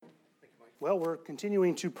Well, we're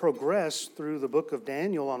continuing to progress through the book of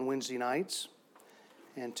Daniel on Wednesday nights,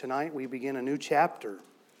 and tonight we begin a new chapter.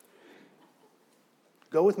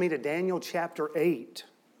 Go with me to Daniel chapter 8.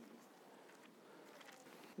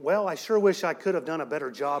 Well, I sure wish I could have done a better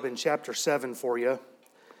job in chapter 7 for you,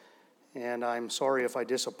 and I'm sorry if I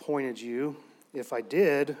disappointed you. If I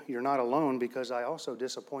did, you're not alone because I also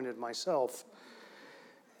disappointed myself.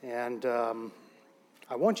 And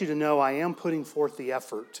I want you to know I am putting forth the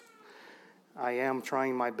effort. I am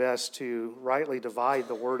trying my best to rightly divide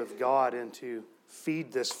the Word of God and to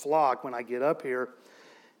feed this flock when I get up here.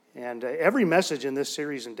 And every message in this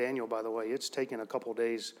series in Daniel, by the way, it's taken a couple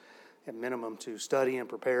days at minimum to study and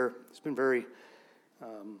prepare. It's been very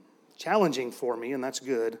challenging for me, and that's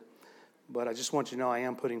good. But I just want you to know I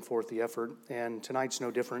am putting forth the effort, and tonight's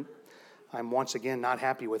no different. I'm once again not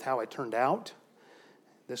happy with how it turned out.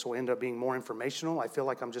 This will end up being more informational. I feel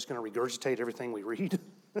like I'm just going to regurgitate everything we read.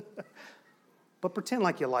 But pretend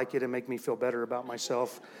like you like it and make me feel better about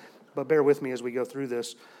myself. But bear with me as we go through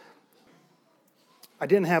this. I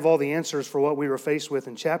didn't have all the answers for what we were faced with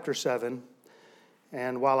in chapter 7.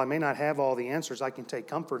 And while I may not have all the answers, I can take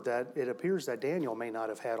comfort that it appears that Daniel may not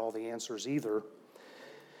have had all the answers either.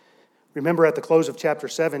 Remember, at the close of chapter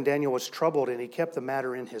 7, Daniel was troubled and he kept the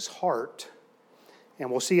matter in his heart. And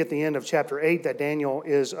we'll see at the end of chapter 8 that Daniel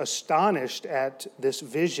is astonished at this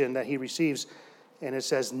vision that he receives. And it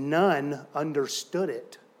says, none understood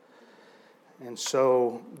it. And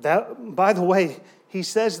so, that, by the way, he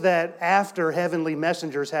says that after heavenly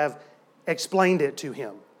messengers have explained it to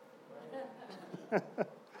him.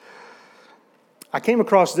 I came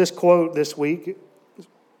across this quote this week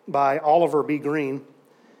by Oliver B. Green.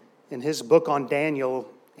 In his book on Daniel,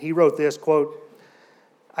 he wrote this, quote,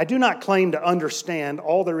 I do not claim to understand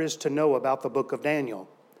all there is to know about the book of Daniel.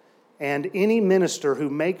 And any minister who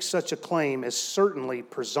makes such a claim is certainly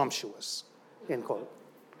presumptuous, end quote.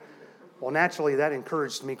 Well, naturally, that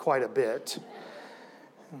encouraged me quite a bit.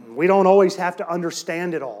 We don't always have to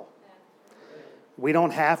understand it all. We don't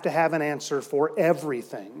have to have an answer for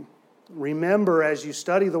everything. Remember, as you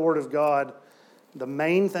study the Word of God, the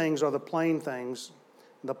main things are the plain things.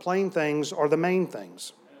 The plain things are the main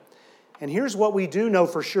things. And here's what we do know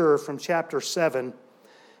for sure from chapter 7.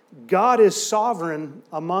 God is sovereign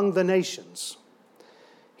among the nations.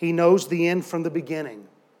 He knows the end from the beginning.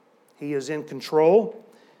 He is in control.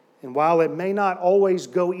 And while it may not always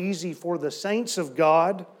go easy for the saints of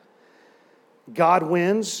God, God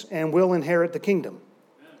wins and will inherit the kingdom.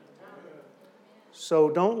 So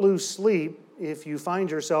don't lose sleep if you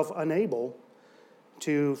find yourself unable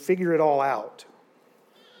to figure it all out.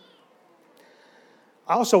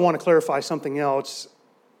 I also want to clarify something else.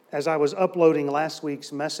 As I was uploading last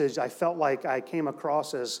week's message, I felt like I came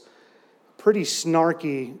across as pretty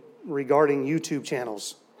snarky regarding YouTube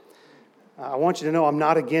channels. I want you to know I'm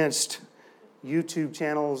not against YouTube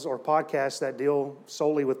channels or podcasts that deal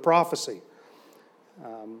solely with prophecy.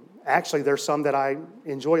 Actually, there's some that I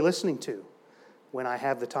enjoy listening to when I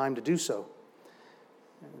have the time to do so.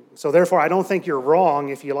 So therefore, I don't think you're wrong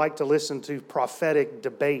if you like to listen to prophetic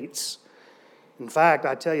debates. In fact,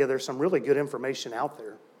 I tell you, there's some really good information out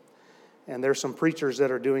there. And there's some preachers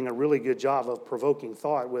that are doing a really good job of provoking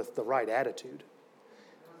thought with the right attitude.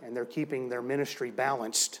 And they're keeping their ministry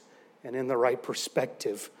balanced and in the right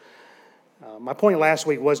perspective. My point last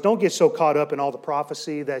week was don't get so caught up in all the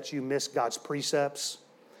prophecy that you miss God's precepts.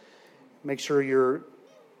 Make sure you're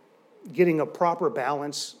getting a proper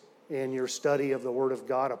balance in your study of the Word of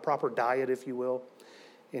God, a proper diet, if you will,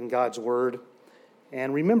 in God's Word.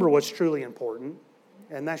 And remember what's truly important,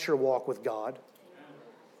 and that's your walk with God.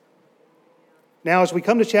 Now, as we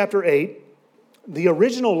come to chapter 8, the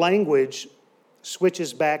original language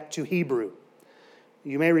switches back to Hebrew.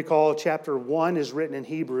 You may recall chapter 1 is written in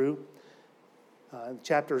Hebrew.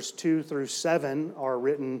 Chapters 2 through 7 are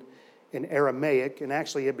written in Aramaic, and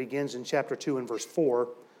actually it begins in chapter 2 and verse 4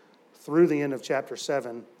 through the end of chapter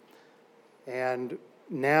 7. And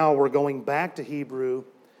now we're going back to Hebrew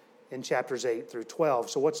in chapters 8 through 12.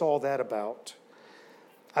 So what's all that about?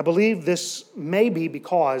 I believe this may be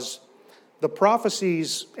because the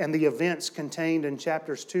prophecies and the events contained in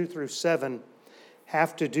chapters 2 through 7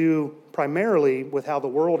 have to do primarily with how the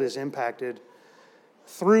world is impacted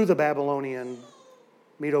through the Babylonian,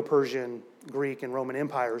 Medo-Persian, Greek, and Roman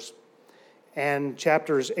empires. And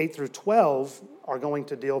chapters 8 through 12 are going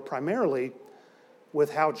to deal primarily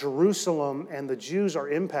with how Jerusalem and the Jews are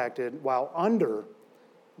impacted while under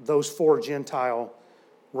those four Gentile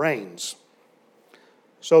reigns.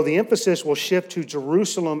 So the emphasis will shift to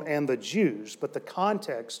Jerusalem and the Jews, but the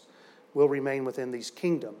context will remain within these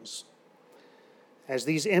kingdoms. As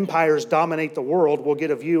these empires dominate the world, we'll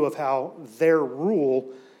get a view of how their rule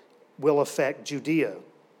will affect Judea.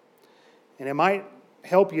 And it might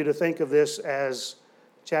help you to think of this as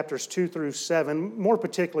chapters 2 through 7, more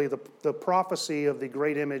particularly the prophecy of the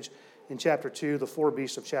great image in chapter 2, the four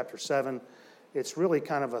beasts of chapter 7. It's really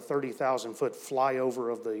kind of a 30,000-foot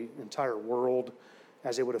flyover of the entire world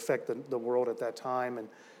as it would affect the world at that time. And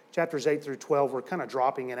chapters 8 through 12, we're kind of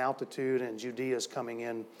dropping in altitude, and Judea is coming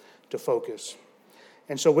in to focus.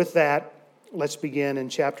 And so with that, let's begin in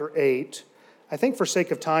chapter 8. I think for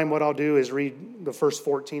sake of time, what I'll do is read the first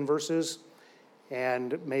 14 verses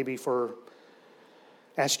and maybe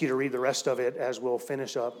ask you to read the rest of it as we'll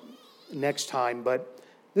finish up next time. But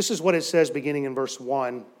this is what it says beginning in verse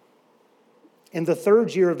 1. In the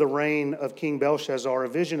 3rd year of the reign of King Belshazzar, a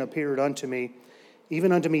vision appeared unto me,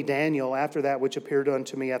 even unto me Daniel, after that which appeared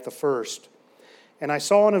unto me at the first. And I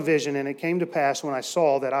saw in a vision, and it came to pass when I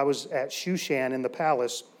saw that I was at Shushan in the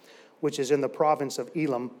palace, which is in the province of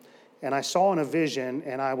Elam. And I saw in a vision,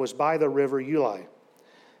 and I was by the river Ulai.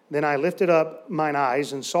 Then I lifted up mine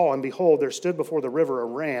eyes and saw, and behold, there stood before the river a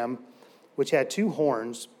ram, which had 2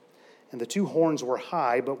 horns, and the 2 horns were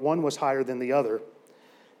high, but one was higher than the other.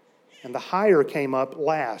 And the higher came up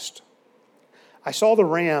last. I saw the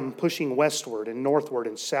ram pushing westward and northward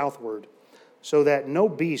and southward, so that no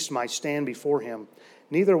beast might stand before him,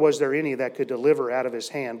 neither was there any that could deliver out of his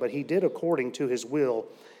hand, but he did according to his will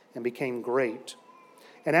and became great.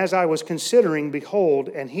 And as I was considering, behold,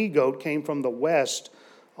 an he-goat came from the west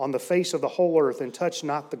on the face of the whole earth and touched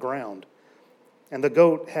not the ground. And the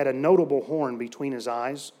goat had a notable horn between his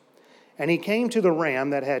eyes. And he came to the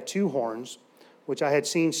ram that had 2 horns, which I had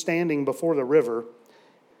seen standing before the river,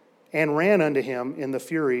 and ran unto him in the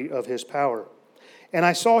fury of his power. And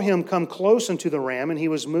I saw him come close unto the ram, and he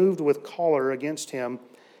was moved with choler against him,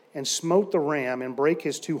 and smote the ram, and brake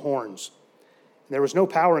his 2 horns. And there was no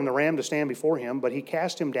power in the ram to stand before him, but he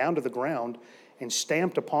cast him down to the ground, and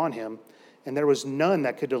stamped upon him, and there was none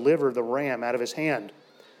that could deliver the ram out of his hand.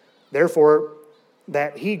 Therefore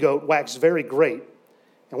that he-goat waxed very great,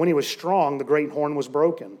 and when he was strong, the great horn was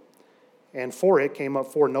broken. And for it came up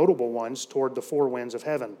 4 notable ones toward the 4 winds of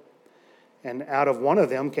heaven. And out of one of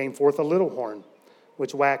them came forth a little horn,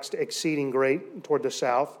 which waxed exceeding great toward the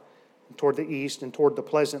south, and toward the east, and toward the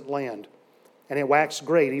pleasant land. And it waxed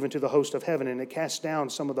great even to the host of heaven, and it cast down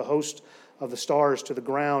some of the host of the stars to the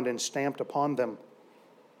ground, and stamped upon them.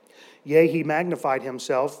 Yea, he magnified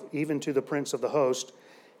himself even to the prince of the host,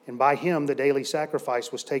 and by him the daily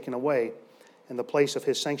sacrifice was taken away, and the place of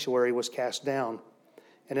his sanctuary was cast down.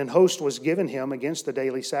 And an host was given him against the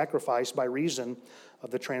daily sacrifice by reason of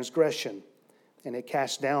the transgression. And it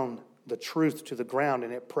cast down the truth to the ground,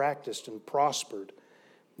 and it practiced and prospered.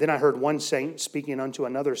 Then I heard one saint speaking unto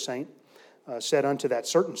another saint, said unto that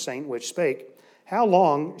certain saint which spake, How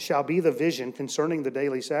long shall be the vision concerning the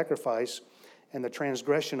daily sacrifice and the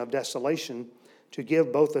transgression of desolation, to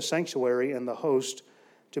give both the sanctuary and the host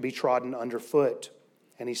to be trodden under foot?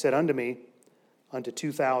 And he said unto me, Unto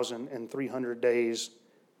 2,300 days,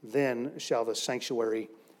 then shall the sanctuary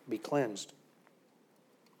be cleansed.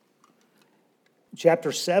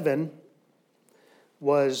 Chapter 7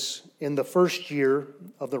 was in the 1st year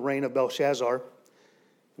of the reign of Belshazzar.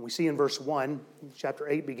 And we see in verse 1, chapter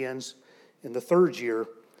 8 begins in the 3rd year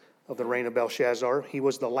of the reign of Belshazzar. He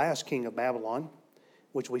was the last king of Babylon,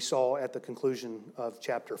 which we saw at the conclusion of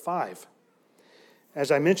chapter 5.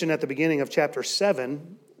 As I mentioned at the beginning of chapter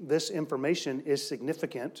 7, this information is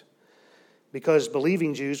significant because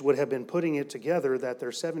believing Jews would have been putting it together that their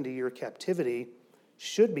 70-year captivity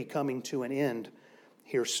should be coming to an end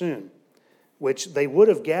here soon, which they would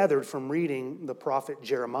have gathered from reading the prophet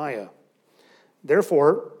Jeremiah.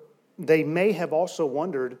 Therefore, they may have also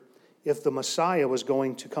wondered if the Messiah was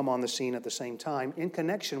going to come on the scene at the same time in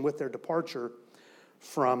connection with their departure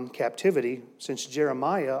from captivity, since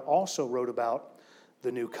Jeremiah also wrote about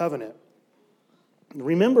the new covenant.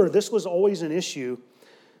 Remember, this was always an issue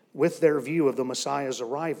with their view of the Messiah's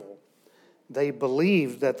arrival. They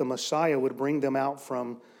believed that the Messiah would bring them out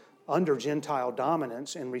from under Gentile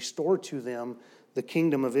dominance and restore to them the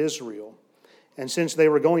kingdom of Israel. And since they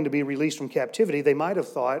were going to be released from captivity, they might have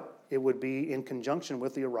thought it would be in conjunction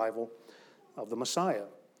with the arrival of the Messiah.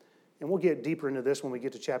 And we'll get deeper into this when we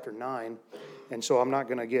get to chapter 9, and so I'm not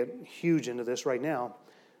going to get huge into this right now.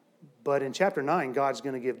 But in chapter 9, God's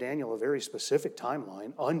going to give Daniel a very specific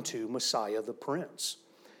timeline unto Messiah the Prince.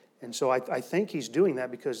 And so I think he's doing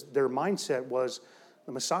that because their mindset was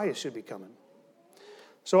the Messiah should be coming.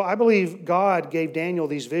 So I believe God gave Daniel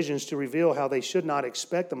these visions to reveal how they should not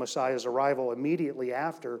expect the Messiah's arrival immediately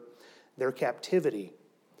after their captivity.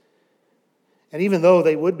 And even though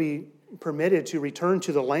they would be permitted to return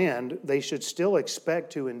to the land, they should still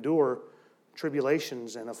expect to endure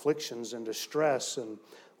tribulations and afflictions and distress and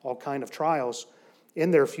all kind of trials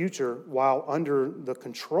in their future while under the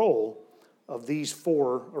control of these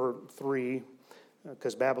four or three,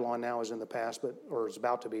 because Babylon now is in the past, or is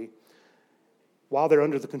about to be, while they're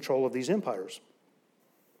under the control of these empires.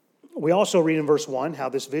 We also read in verse 1 how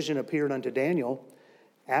this vision appeared unto Daniel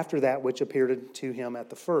after that which appeared to him at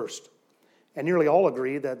the first. And nearly all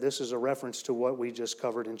agree that this is a reference to what we just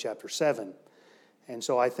covered in chapter 7. And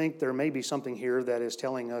so I think there may be something here that is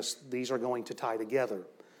telling us these are going to tie together.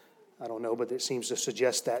 I don't know, but it seems to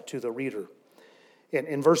suggest that to the reader.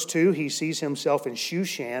 In verse 2, he sees himself in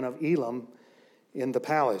Shushan of Elam in the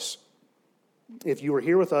palace. If you were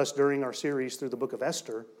here with us during our series through the book of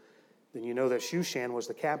Esther, then you know that Shushan was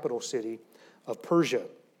the capital city of Persia.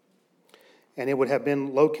 And it would have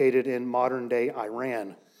been located in modern-day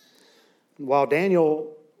Iran.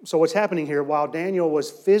 So what's happening here, while Daniel was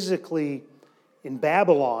physically in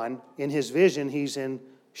Babylon, in his vision, he's in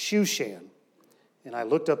Shushan. And I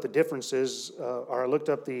looked up the differences, or I looked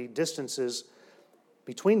up the distances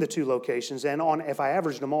between the two locations. And if I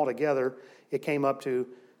averaged them all together, it came up to,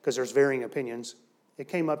 because there's varying opinions, it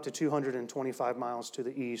came up to 225 miles to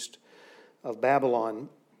the east of Babylon.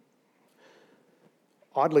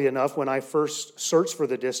 Oddly enough, when I first searched for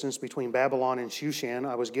the distance between Babylon and Shushan,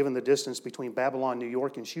 I was given the distance between Babylon, New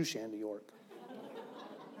York, and Shushan, New York.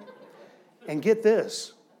 And get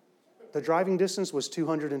this, the driving distance was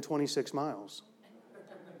 226 miles.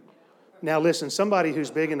 Now listen, somebody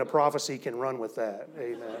who's big into prophecy can run with that.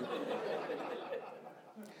 Amen.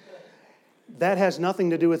 That has nothing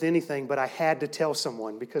to do with anything, but I had to tell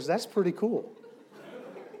someone because that's pretty cool.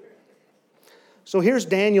 So here's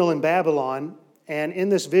Daniel in Babylon. And in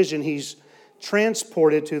this vision, he's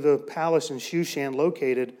transported to the palace in Shushan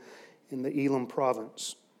located in the Elam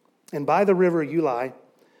province. And by the river Ulai,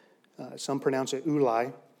 some pronounce it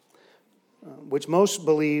Ulai, which most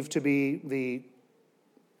believe to be the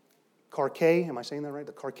Karkay, am I saying that right?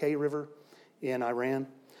 The Karkay River in Iran.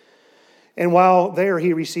 And while there,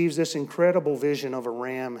 he receives this incredible vision of a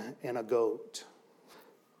ram and a goat.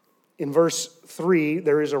 In verse 3,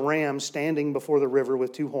 there is a ram standing before the river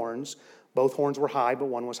with two horns. Both horns were high, but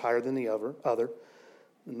one was higher than the other,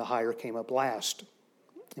 and the higher came up last.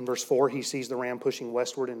 In verse 4, he sees the ram pushing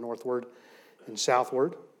westward and northward and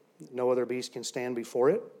southward. No other beast can stand before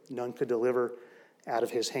it. None could deliver out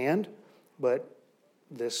of his hand, but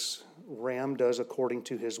this ram does according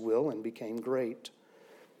to his will and became great.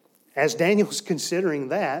 As Daniel's considering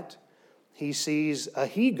that, he sees a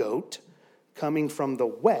he-goat coming from the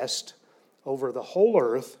west over the whole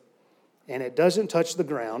earth, and it doesn't touch the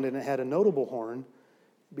ground, and it had a notable horn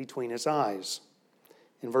between its eyes.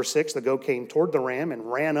 In verse 6, the goat came toward the ram and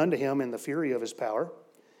ran unto him in the fury of his power.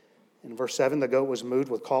 In verse 7, the goat was moved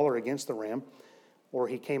with choler against the ram, or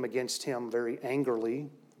he came against him very angrily,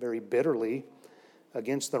 very bitterly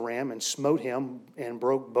against the ram and smote him and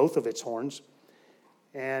broke both of its horns.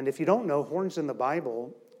 And if you don't know, horns in the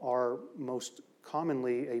Bible are most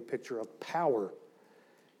commonly a picture of power.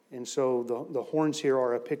 And so the horns here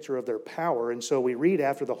are a picture of their power. And so we read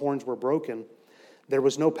after the horns were broken, there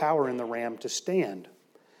was no power in the ram to stand.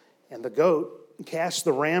 And the goat casts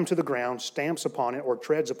the ram to the ground, stamps upon it or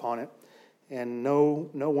treads upon it, and no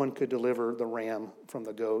one could deliver the ram from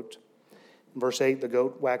the goat. In verse 8, the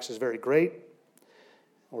goat waxes very great,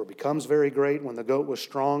 or becomes very great. When the goat was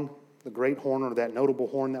strong, the great horn, or that notable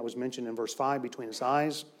horn that was mentioned in verse 5 between his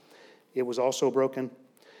eyes, it was also broken.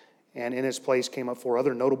 And in its place came up four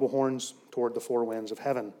other notable horns toward the four winds of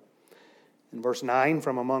heaven. In verse 9,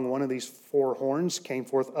 from among one of these four horns came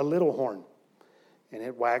forth a little horn, and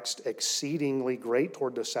it waxed exceedingly great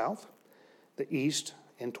toward the south, the east,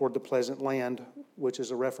 and toward the pleasant land, which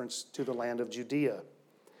is a reference to the land of Judea.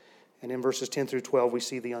 And in verses 10 through 12, we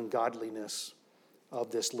see the ungodliness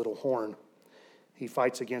of this little horn. He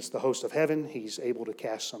fights against the host of heaven. He's able to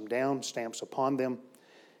cast some down, stamps upon them.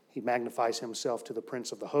 He magnifies himself to the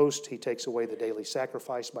prince of the host. He takes away the daily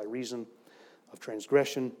sacrifice by reason of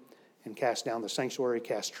transgression and casts down the sanctuary,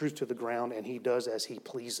 casts truth to the ground, and he does as he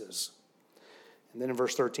pleases. And then in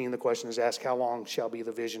verse 13, the question is asked, how long shall be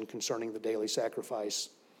the vision concerning the daily sacrifice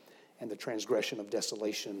and the transgression of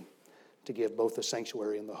desolation to give both the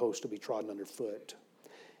sanctuary and the host to be trodden underfoot?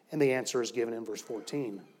 And the answer is given in verse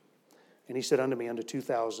 14. And he said unto me, unto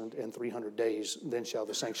 2,300 days, then shall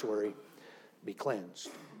the sanctuary be cleansed.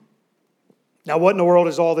 Now, what in the world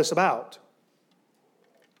is all this about?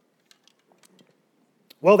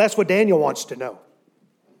 Well, that's what Daniel wants to know.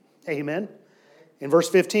 Amen. In verse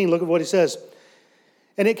 15, look at what he says.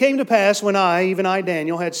 And it came to pass when I, even I,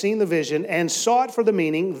 Daniel, had seen the vision and sought for the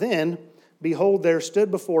meaning, then, behold, there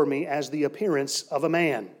stood before me as the appearance of a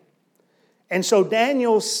man. And so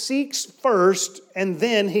Daniel seeks first, and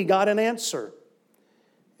then he got an answer.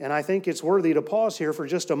 And I think it's worthy to pause here for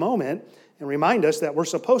just a moment and remind us that we're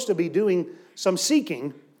supposed to be doing some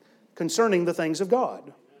seeking concerning the things of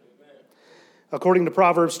God. According to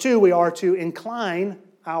Proverbs 2, we are to incline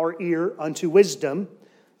our ear unto wisdom,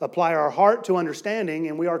 apply our heart to understanding,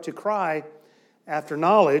 and we are to cry after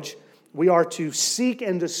knowledge. We are to seek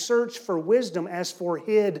and to search for wisdom as for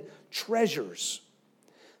hid treasures.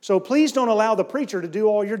 So please don't allow the preacher to do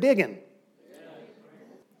all your digging.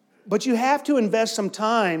 But you have to invest some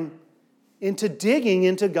time into digging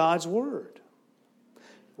into God's Word.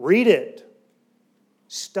 Read it.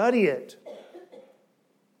 Study it.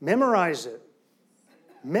 Memorize it.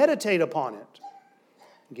 Meditate upon it.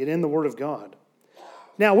 Get in the Word of God.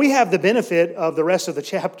 Now, we have the benefit of the rest of the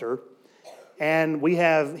chapter, and we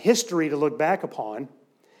have history to look back upon.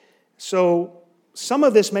 So some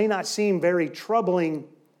of this may not seem very troubling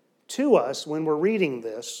to us when we're reading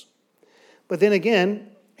this. But then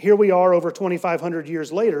again, here we are over 2,500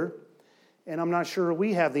 years later, and I'm not sure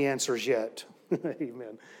we have the answers yet.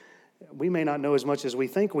 Amen. We may not know as much as we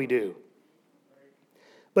think we do.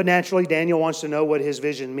 But naturally, Daniel wants to know what his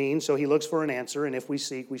vision means, so he looks for an answer, and if we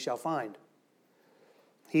seek, we shall find.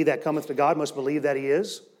 He that cometh to God must believe that he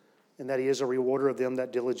is, and that he is a rewarder of them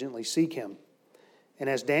that diligently seek him. And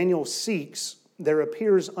as Daniel seeks, there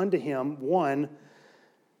appears unto him one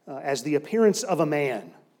as the appearance of a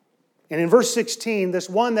man. And in verse 16, this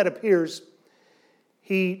one that appears,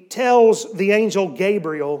 he tells the angel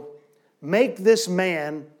Gabriel, make this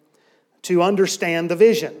man to understand the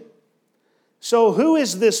vision. So who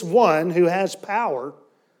is this one who has power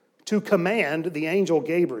to command the angel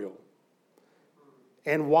Gabriel?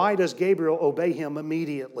 And why does Gabriel obey him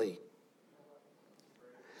immediately?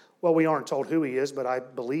 Well, we aren't told who he is, but I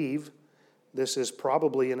believe this is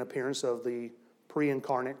probably an appearance of the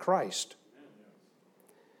pre-incarnate Christ.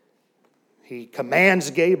 He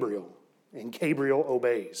commands Gabriel, and Gabriel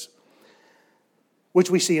obeys, which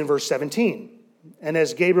we see in verse 17. And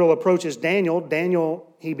as Gabriel approaches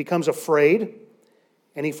Daniel, he becomes afraid,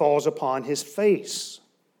 and he falls upon his face.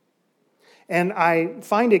 And I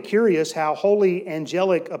find it curious how holy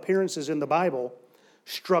angelic appearances in the Bible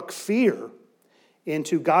struck fear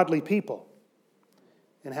into godly people,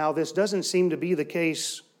 and how this doesn't seem to be the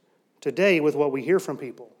case today with what we hear from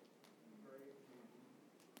people.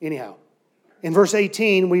 Anyhow, in verse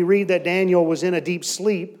 18, we read that Daniel was in a deep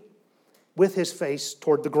sleep with his face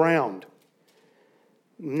toward the ground.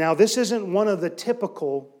 Now, this isn't one of the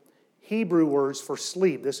typical Hebrew words for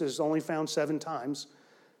sleep. This is only found 7 times.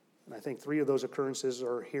 And I think 3 of those occurrences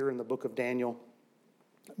are here in the book of Daniel.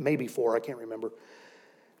 Maybe 4, I can't remember.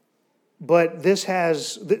 But this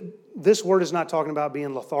word is not talking about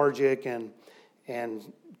being lethargic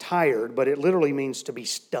and tired, but it literally means to be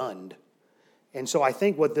stunned. And so I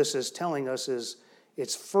think what this is telling us is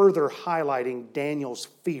it's further highlighting Daniel's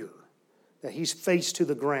fear, that he's face to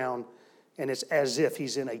the ground, and it's as if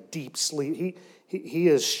he's in a deep sleep. He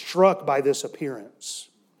is struck by this appearance.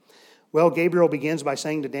 Well, Gabriel begins by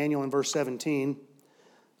saying to Daniel in verse 17,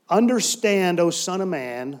 understand, O son of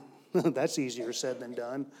man. That's easier said than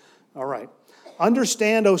done. All right.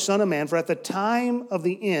 Understand, O son of man, for at the time of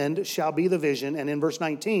the end shall be the vision. And in verse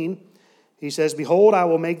 19, he says, behold, I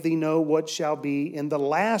will make thee know what shall be in the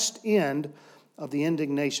last end of the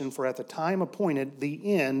indignation, for at the time appointed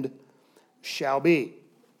the end shall be.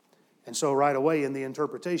 And so right away in the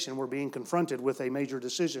interpretation, we're being confronted with a major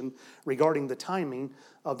decision regarding the timing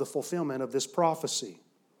of the fulfillment of this prophecy.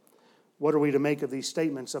 What are we to make of these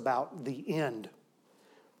statements about the end?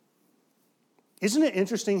 Isn't it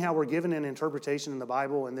interesting how we're given an interpretation in the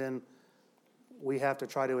Bible and then we have to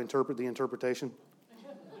try to interpret the interpretation?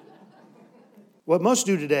 What most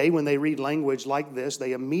do today when they read language like this,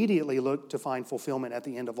 they immediately look to find fulfillment at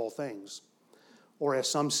the end of all things, or as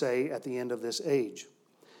some say, at the end of this age.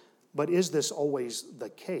 But is this always the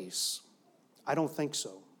case? I don't think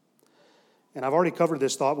so. And I've already covered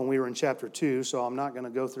this thought when we were in chapter 2, so I'm not going to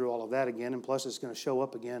go through all of that again, and plus it's going to show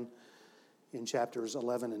up again in chapters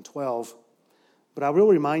 11 and 12. But I will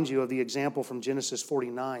remind you of the example from Genesis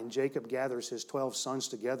 49. Jacob gathers his 12 sons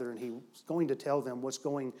together, and he's going to tell them what's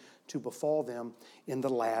going to befall them in the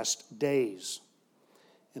last days.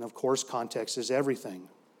 And of course, context is everything.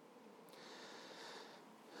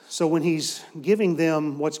 So when he's giving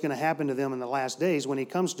them what's going to happen to them in the last days, when he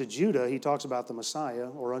comes to Judah, he talks about the Messiah,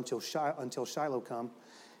 or until Shiloh come.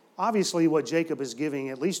 Obviously, what Jacob is giving,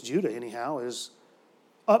 at least Judah anyhow, is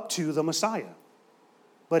up to the Messiah.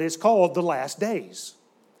 But it's called the last days.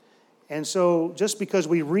 And so just because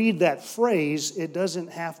we read that phrase, it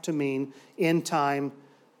doesn't have to mean end time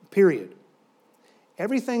period.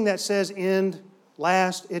 Everything that says end,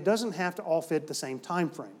 last, it doesn't have to all fit the same time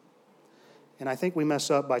frame. And I think we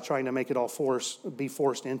mess up by trying to make it all be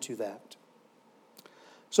forced into that.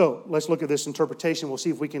 So let's look at this interpretation. We'll see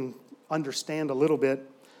if we can understand a little bit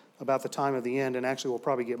about the time of the end, and actually we'll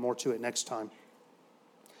probably get more to it next time.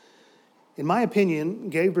 In my opinion,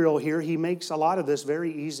 Gabriel here, he makes a lot of this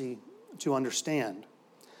very easy to understand.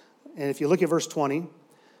 And if you look at verse 20,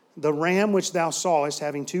 the ram which thou sawest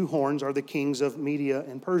having two horns are the kings of Media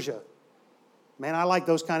and Persia. Man, I like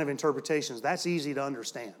those kind of interpretations. That's easy to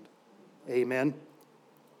understand. Amen.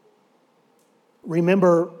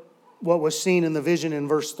 Remember what was seen in the vision in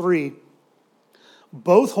verse 3.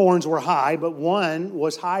 Both horns were high, but one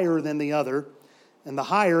was higher than the other, and the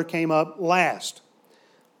higher came up last.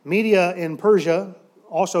 Media and Persia,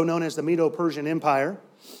 also known as the Medo-Persian Empire.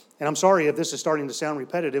 And I'm sorry if this is starting to sound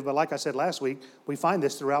repetitive, but like I said last week, we find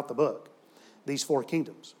this throughout the book, these four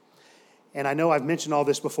kingdoms. And I know I've mentioned all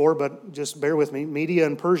this before, but just bear with me. Media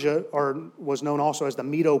and Persia was known also as the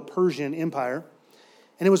Medo-Persian Empire.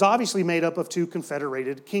 And it was obviously made up of two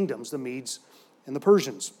confederated kingdoms, the Medes and the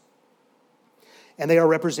Persians. And they are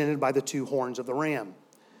represented by the two horns of the ram.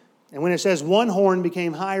 And when it says one horn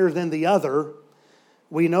became higher than the other,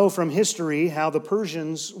 we know from history how the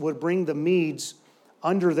Persians would bring the Medes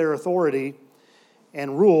under their authority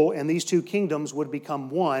and rule, and these two kingdoms would become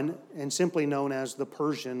one and simply known as the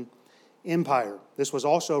Persian Empire. This was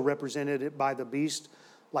also represented by the beast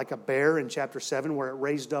like a bear in chapter 7, where it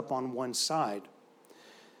raised up on one side.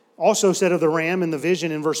 Also said of the ram in the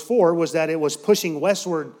vision in verse 4 was that it was pushing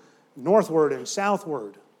westward, northward, and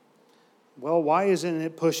southward. Well, why isn't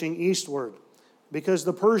it pushing eastward? Because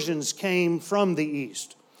the Persians came from the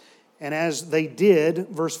east. And as they did,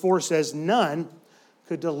 verse 4 says, none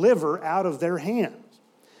could deliver out of their hands.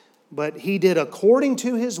 But he did according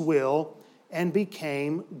to his will and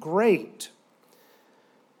became great.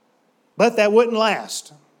 But that wouldn't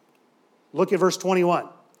last. Look at verse 21.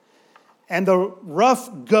 And the rough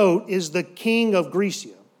goat is the king of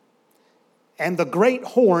Grecia. And the great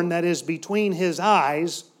horn that is between his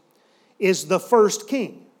eyes is the first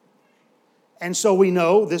king. And so we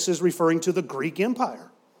know this is referring to the Greek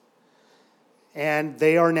Empire. And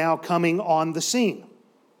they are now coming on the scene.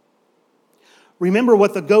 Remember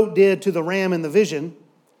what the goat did to the ram in the vision,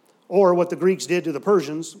 or what the Greeks did to the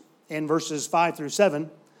Persians in verses 5 through 7.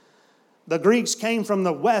 The Greeks came from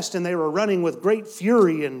the west and they were running with great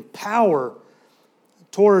fury and power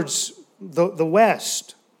towards the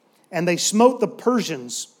west. And they smote the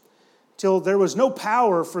Persians till there was no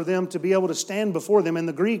power for them to be able to stand before them. And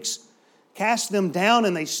the Greeks cast them down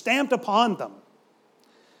and they stamped upon them.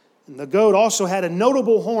 And the goat also had a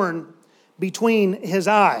notable horn between his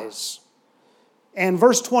eyes. And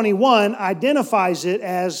verse 21 identifies it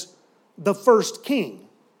as the first king,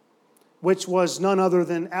 which was none other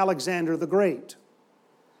than Alexander the Great.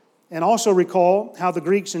 And also recall how the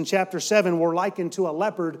Greeks in chapter 7 were likened to a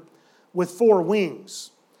leopard with four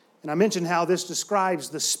wings. And I mentioned how this describes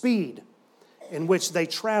the speed in which they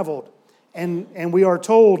traveled. And we are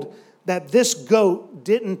told that this goat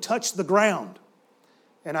didn't touch the ground.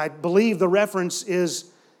 And I believe the reference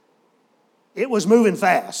is it was moving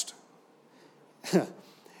fast.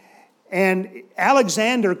 And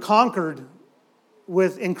Alexander conquered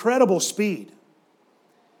with incredible speed.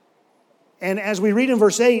 And as we read in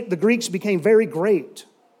verse 8, the Greeks became very great.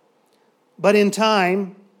 But in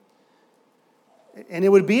time, and it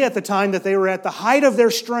would be at the time that they were at the height of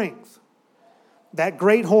their strength, that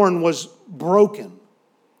great horn was broken.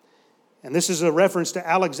 And this is a reference to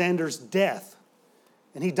Alexander's death.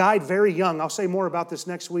 And he died very young. I'll say more about this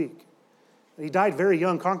next week. He died very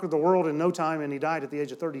young, conquered the world in no time, and he died at the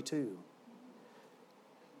age of 32.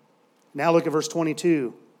 Now look at verse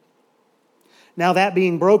 22. Now that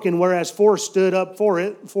being broken, whereas four stood up for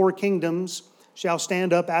it, four kingdoms shall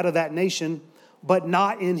stand up out of that nation, but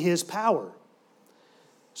not in his power.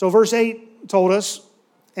 So verse 8 told us,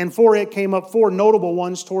 and for it came up four notable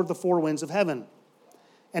ones toward the four winds of heaven.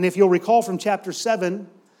 And if you'll recall from chapter 7,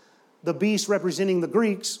 the beast representing the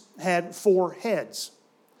Greeks had four heads.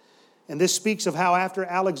 And this speaks of how after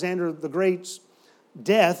Alexander the Great's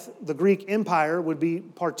death, the Greek Empire would be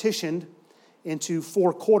partitioned into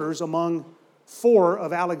four quarters among four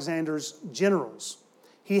of Alexander's generals.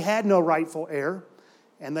 He had no rightful heir,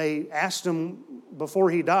 and they asked him before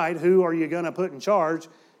he died, who are you going to put in charge?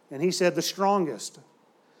 And he said, the strongest.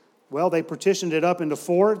 Well, they partitioned it up into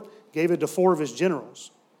four, gave it to four of his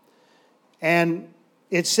generals. And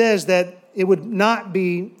it says that it would not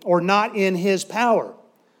be, or not in his power,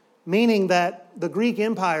 meaning that the Greek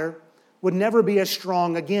Empire would never be as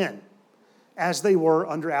strong again as they were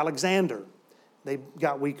under Alexander. They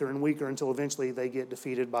got weaker and weaker until eventually they get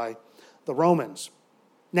defeated by the Romans.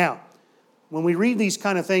 Now, when we read these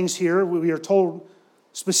kind of things here, we are told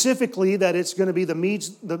specifically that it's going to be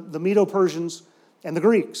the Medo-Persians and the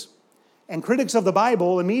Greeks. And critics of the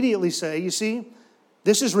Bible immediately say, you see,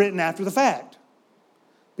 this is written after the fact.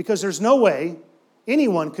 Because there's no way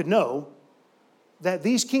anyone could know that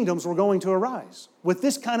these kingdoms were going to arise with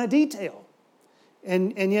this kind of detail.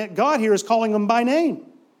 And yet God here is calling them by name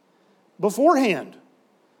beforehand.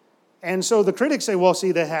 And so the critics say, well,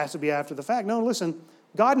 see, that has to be after the fact. No, listen,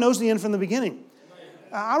 God knows the end from the beginning.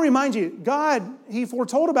 I'll remind you, God, He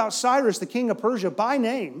foretold about Cyrus, the king of Persia, by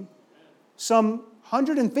name some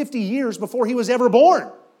 150 years before he was ever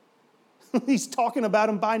born. He's talking about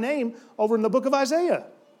him by name over in the book of Isaiah.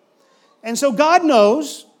 And so God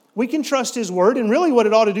knows we can trust His word. And really what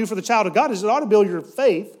it ought to do for the child of God is it ought to build your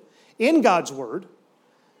faith in God's word,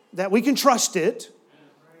 that we can trust it,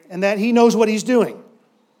 and that He knows what He's doing.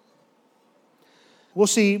 We'll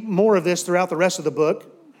see more of this throughout the rest of the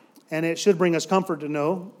book, and it should bring us comfort to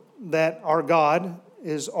know that our God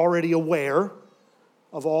is already aware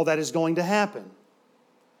of all that is going to happen.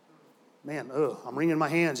 Man, I'm wringing my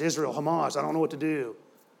hands. Israel, Hamas, I don't know what to do.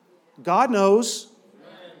 God knows.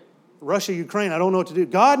 Russia, Ukraine, I don't know what to do.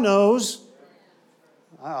 God knows.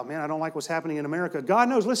 Oh, man, I don't like what's happening in America. God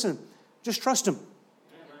knows. Listen, just trust Him.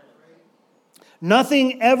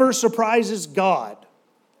 Nothing ever surprises God.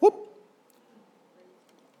 Whoop.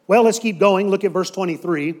 Well, let's keep going. Look at verse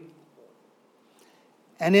 23.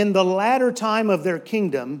 And in the latter time of their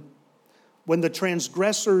kingdom, when the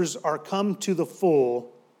transgressors are come to the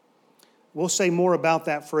full, we'll say more about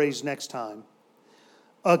that phrase next time.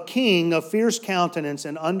 A king of fierce countenance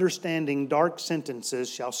and understanding dark sentences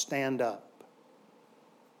shall stand up.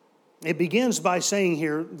 It begins by saying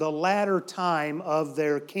here, the latter time of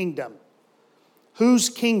their kingdom. Whose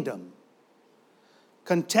kingdom?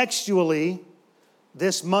 Contextually,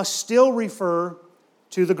 this must still refer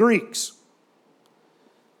to the Greeks.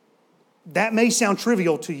 That may sound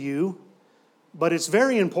trivial to you, but it's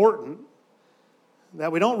very important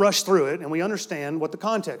that we don't rush through it and we understand what the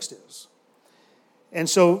context is. And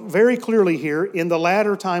so very clearly here, in the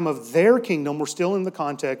latter time of their kingdom, we're still in the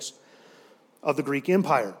context of the Greek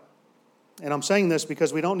Empire. And I'm saying this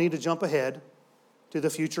because we don't need to jump ahead to the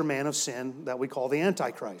future man of sin that we call the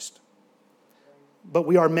Antichrist. But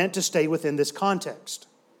we are meant to stay within this context.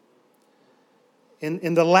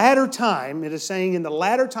 In the latter time, it is saying in the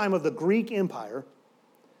latter time of the Greek Empire,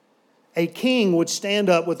 a king would stand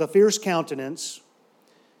up with a fierce countenance,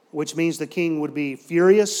 which means the king would be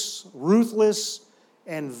furious, ruthless,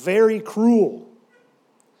 and very cruel.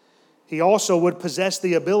 He also would possess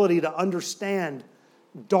the ability to understand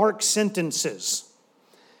dark sentences.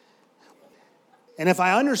 And if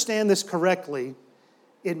I understand this correctly,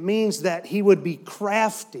 it means that he would be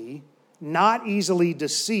crafty, not easily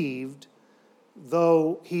deceived,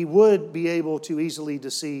 though he would be able to easily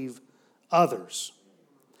deceive others.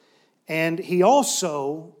 And he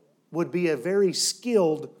also would be a very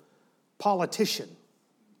skilled politician.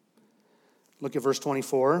 Look at verse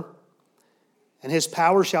 24. And his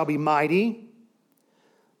power shall be mighty,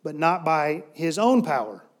 but not by his own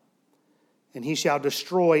power. And he shall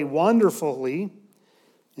destroy wonderfully,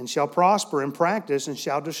 and shall prosper in practice, and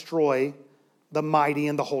shall destroy the mighty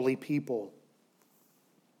and the holy people.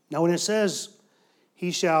 Now when it says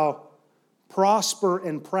he shall prosper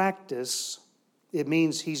in practice, it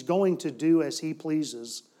means he's going to do as he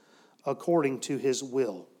pleases according to his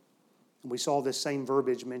will. And we saw this same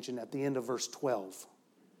verbiage mentioned at the end of verse 12.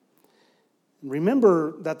 And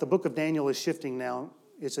remember that the book of Daniel is shifting now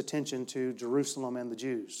its attention to Jerusalem and the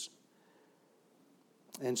Jews.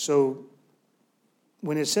 And so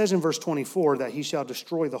when it says in verse 24 that he shall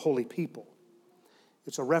destroy the holy people,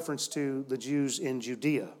 it's a reference to the Jews in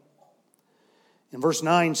Judea. And verse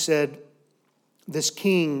 9 said, this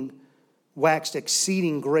king waxed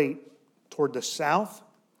exceeding great toward the south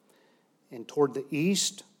and toward the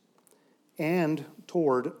east and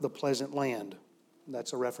toward the pleasant land.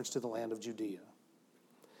 That's a reference to the land of Judea.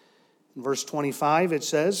 In verse 25 it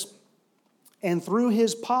says, and through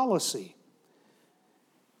his policy.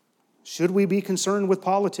 Should we be concerned with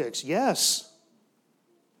politics? Yes.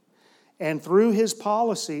 And through his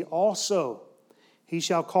policy also, he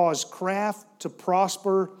shall cause craft to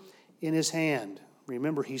prosper in his hand.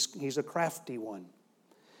 Remember, he's a crafty one.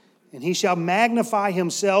 And he shall magnify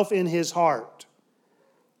himself in his heart,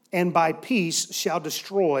 and by peace shall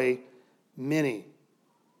destroy many.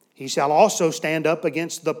 He shall also stand up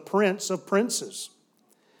against the prince of princes,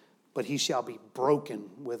 but he shall be broken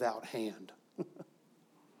without hand.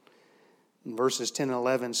 And verses 10 and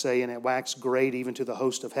 11 say, "And it waxed great even to the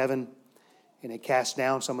host of heaven, and it cast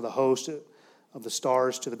down some of the host of the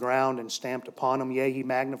stars to the ground and stamped upon them. Yea, he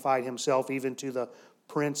magnified himself even to the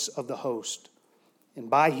prince of the host. And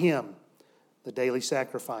by him the daily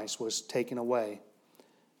sacrifice was taken away.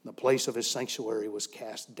 The place of his sanctuary was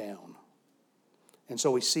cast down." And so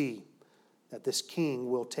we see that this king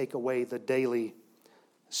will take away the daily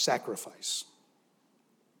sacrifice.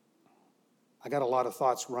 I got a lot of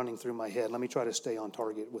thoughts running through my head. Let me try to stay on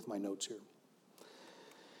target with my notes here.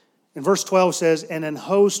 In verse 12 says, "And an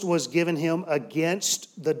host was given him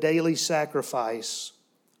against the daily sacrifice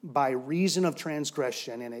by reason of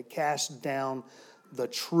transgression, and it cast down the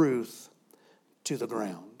truth to the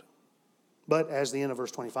ground." But as the end of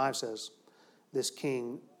verse 25 says, this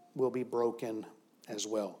king will be broken as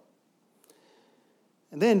well.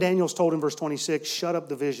 And then Daniel's told in verse 26, "Shut up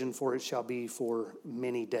the vision, for it shall be for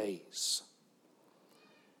many days."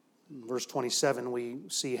 In verse 27, we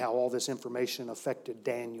see how all this information affected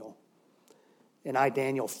Daniel. "And I,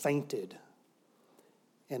 Daniel, fainted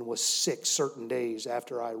and was sick certain days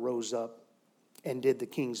after I rose up and did the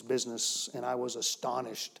king's business, and I was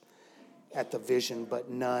astonished at the vision, but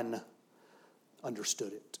none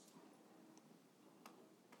understood it."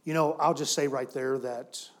 You know, I'll just say right there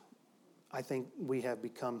that I think we have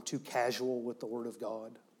become too casual with the Word of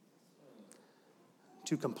God,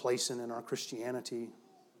 too complacent in our Christianity.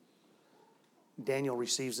 Daniel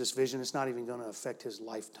receives this vision. It's not even going to affect his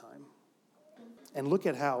lifetime. And look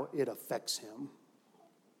at how it affects him.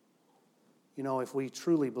 You know, if we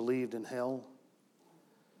truly believed in hell,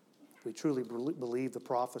 if we truly believed the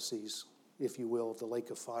prophecies, if you will, of the lake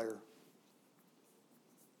of fire,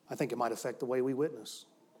 I think it might affect the way we witness.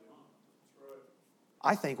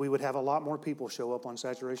 I think we would have a lot more people show up on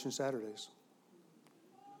Saturation Saturdays.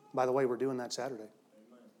 By the way, we're doing that Saturday.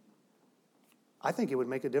 I think it would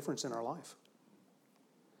make a difference in our life.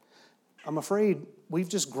 I'm afraid we've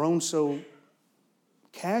just grown so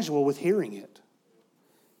casual with hearing it.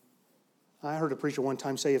 I heard a preacher one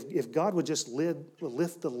time say, if God would just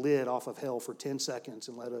lift the lid off of hell for 10 seconds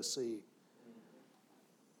and let us see,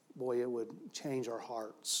 boy, it would change our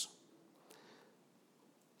hearts.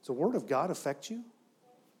 Does the Word of God affect you?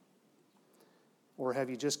 Or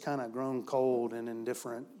have you just kind of grown cold and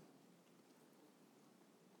indifferent?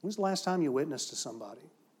 When's the last time you witnessed to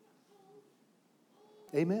somebody?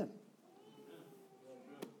 Amen.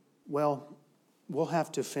 Well, we'll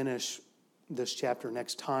have to finish this chapter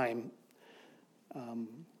next time.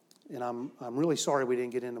 And I'm really sorry we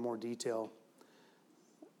didn't get into more detail.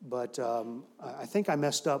 But I think I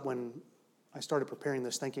messed up when I started preparing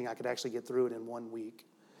this thinking I could actually get through it in 1 week.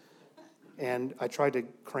 And I tried to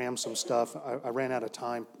cram some stuff. I ran out of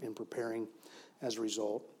time in preparing as a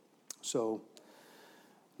result. So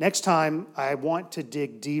next time, I want to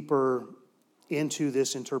dig deeper into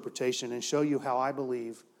this interpretation and show you how I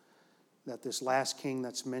believe that this last king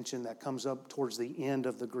that's mentioned that comes up towards the end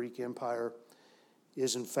of the Greek Empire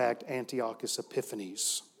is in fact Antiochus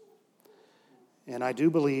Epiphanes. And I do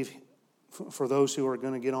believe, for those who are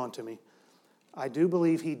going to get on to me, I do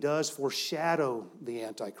believe he does foreshadow the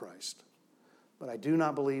Antichrist. But I do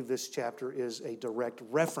not believe this chapter is a direct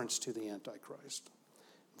reference to the Antichrist.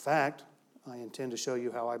 In fact, I intend to show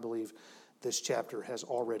you how I believe this chapter has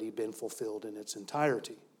already been fulfilled in its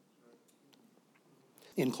entirety.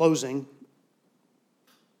 In closing,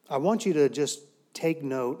 I want you to just take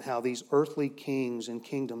note how these earthly kings and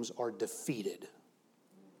kingdoms are defeated.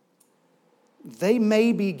 They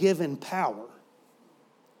may be given power,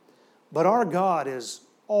 but our God is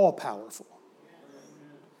all-powerful.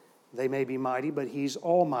 They may be mighty, but He's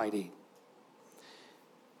almighty.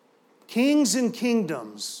 Kings and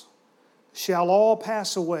kingdoms shall all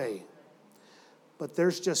pass away, but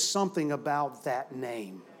there's just something about that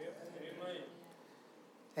name.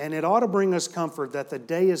 And it ought to bring us comfort that the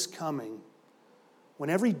day is coming when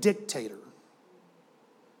every dictator,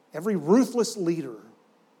 every ruthless leader,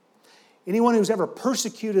 anyone who's ever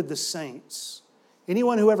persecuted the saints,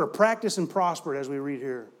 anyone who ever practiced and prospered, as we read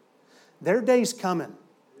here, their day's coming.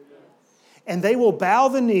 And they will bow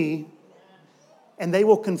the knee and they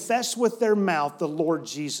will confess with their mouth the Lord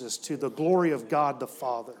Jesus to the glory of God the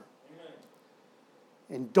Father.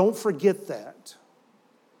 And don't forget that.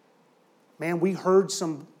 Man, we heard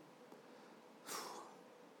some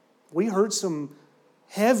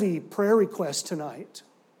heavy prayer requests tonight.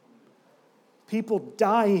 People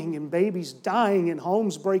dying and babies dying and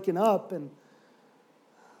homes breaking up. And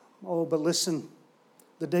but listen,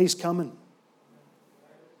 the day's coming.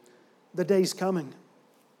 The day's coming.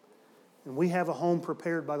 And we have a home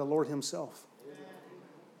prepared by the Lord Himself.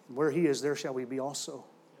 Where He is, there shall we be also.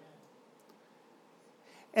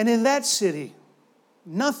 And in that city,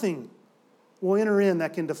 nothing will enter in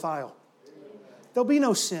that can defile. There'll be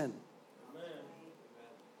no sin.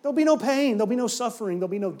 There'll be no pain. There'll be no suffering. There'll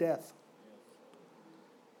be no death.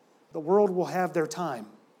 The world will have their time.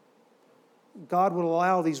 God will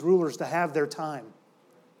allow these rulers to have their time.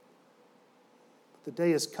 The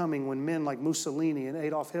day is coming when men like Mussolini and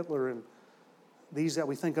Adolf Hitler and these that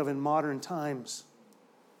we think of in modern times,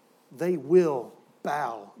 they will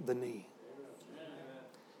bow the knee.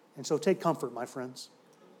 And so take comfort, my friends.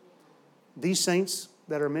 These saints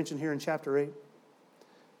that are mentioned here in chapter 8,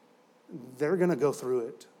 they're going to go through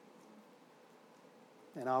it.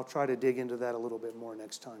 And I'll try to dig into that a little bit more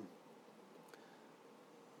next time.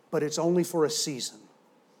 But it's only for a season.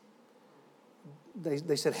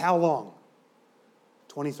 They said, how long?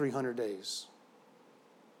 2,300 days.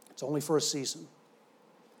 It's only for a season.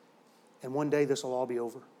 And one day this will all be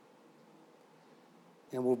over.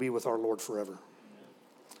 And we'll be with our Lord forever.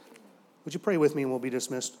 Would you pray with me and we'll be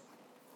dismissed?